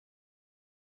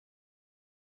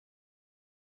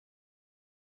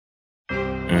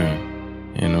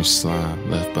Ain't no slime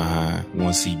left behind.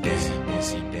 Once he dead,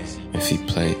 if he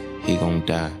play, he gon'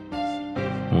 die.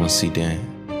 Once he dead.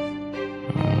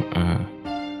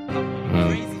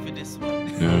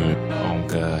 Oh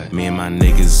God. Me and my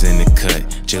niggas in the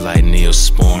cut, just like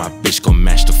Neosporin. My bitch gon'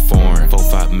 match the foreign.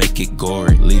 4-5 make it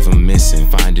gory, leave him missing,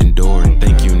 finding Dory.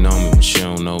 Think you know me, but you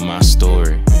don't know my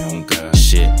story. Oh God.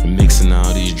 Shit, mixing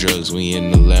all these drugs, we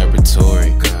in the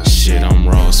laboratory. Shit, I'm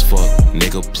raw as fuck,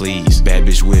 nigga please. Bad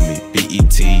bitch with me,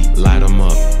 BET, light 'em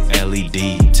up,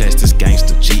 LED. Test this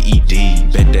gangster, GED.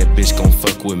 Bet that bitch gon'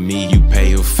 fuck with me, you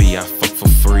pay your fee, I fuck for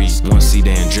free. One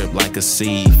Cedan drip like a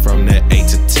seed, from that A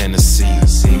to Tennessee.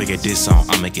 Make it this song,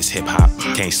 I make it hip hop.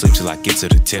 Can't sleep till I get to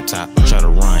the tip top. Try to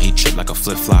run, he trip like a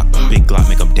flip flop. Big Glock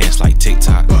make him dance like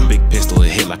TikTok. Big pistol, it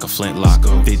hit like a flintlock.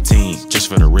 15, just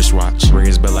for the wristwatch. Ring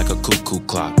his bell like a cuckoo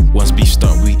clock. Once beef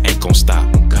start, we ain't gon'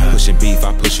 stop. Pushing beef,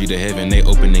 I push you to heaven. They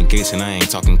opening gates and I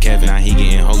ain't talking Kevin. Now he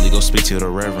getting holy, go speak to the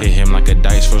reverend. Hit him like a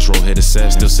dice, first roll hit a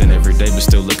 7. Still sin every day, but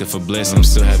still looking for blessings. I'm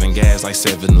still having gas like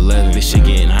 7-Eleven. This shit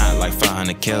getting hot like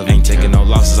 500 Kelvin. Ain't taking no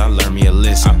losses, I learned me a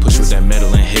lesson. I push with that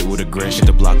metal and hit with aggression.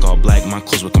 The block all black, my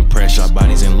clothes with compression. Our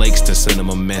bodies in lakes to send them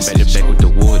a message. Back to back with the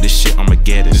wood, this shit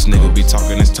Armageddon. This nigga be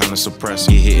talking, it's time to suppress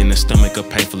him. Get hit in the stomach, a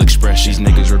painful expression. These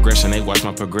niggas regression, they watch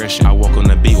my progression. I walk on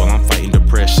the beat while I'm fighting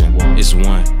depression. It's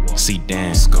one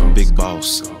Cedan, big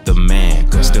boss, the man,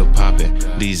 still poppin',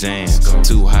 these ants,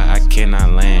 too high, I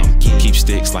cannot land. Keep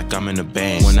sticks like I'm in a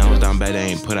band. When I was down bad,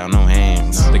 they ain't put out no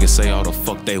hands. They can say all the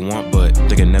fuck they want, but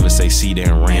they can never say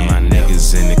Cedan ran. My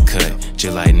niggas in the cut,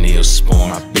 just like Neosporin.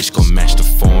 My bitch gon' match the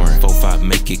foreign. 4-5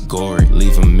 make it gory,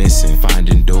 leave him missing,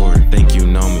 finding Dory. Think you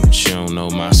know me, but you don't know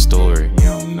my story. You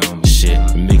don't know me.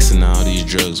 Shit, mixing all these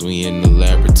drugs, we in the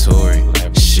laboratory.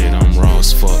 Shit, I'm raw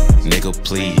as fuck, nigga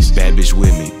please. Bad bitch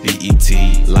with me,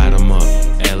 BET, light 'em up,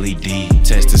 LED.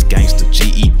 Test this gangster,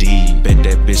 GED. Bet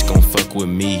that bitch gon' fuck with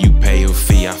me, you pay your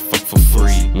fee, I fuck for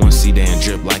free. One Cedan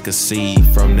drip like a seed,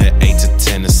 from that A to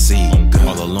Tennessee.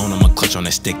 All alone, I'ma clutch on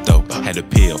that stick though. Had a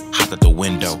pill, hop out the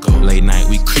window. Late night,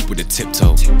 we creep with a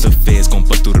tiptoe. The feds gon'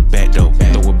 bust through the back door.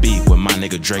 Throw a beat with my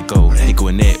nigga Draco. He go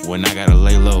in it when I gotta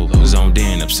lay low. Zoned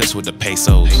in, obsessed with the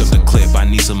pesos. Up the clip, I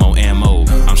need some more ammo.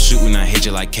 I'm shooting, I hit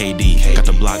you like KD. Got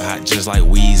the block hot just like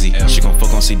Weezy. She gon'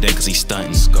 fuck on Cedan cause he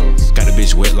stuntin'. Got a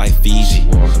bitch wet like Fiji.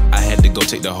 I had to go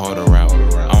take the harder route.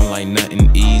 I don't like nothing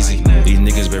easy. These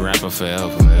niggas been rapping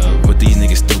forever, but these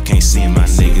niggas still can't see my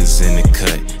niggas in the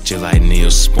cut, just like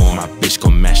Neosporin. My bitch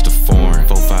gon' match the foreign.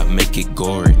 4-5 make it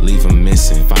gory, leave him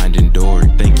missing, finding Dory.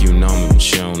 Think you know me,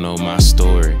 but you don't know my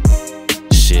story.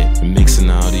 Shit, mixing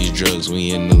all these drugs,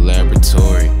 we in the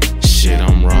laboratory. Shit,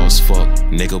 I'm raw as fuck,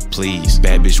 nigga please.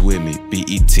 Bad bitch with me,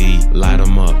 BET, light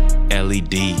 'em up,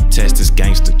 LED. Test this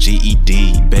gangster,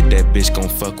 GED. Bet that bitch gon'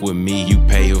 fuck with me, you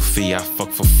pay your fee, I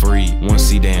fuck for free. One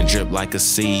Cedan drip like a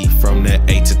seed, from that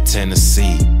A to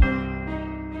Tennessee.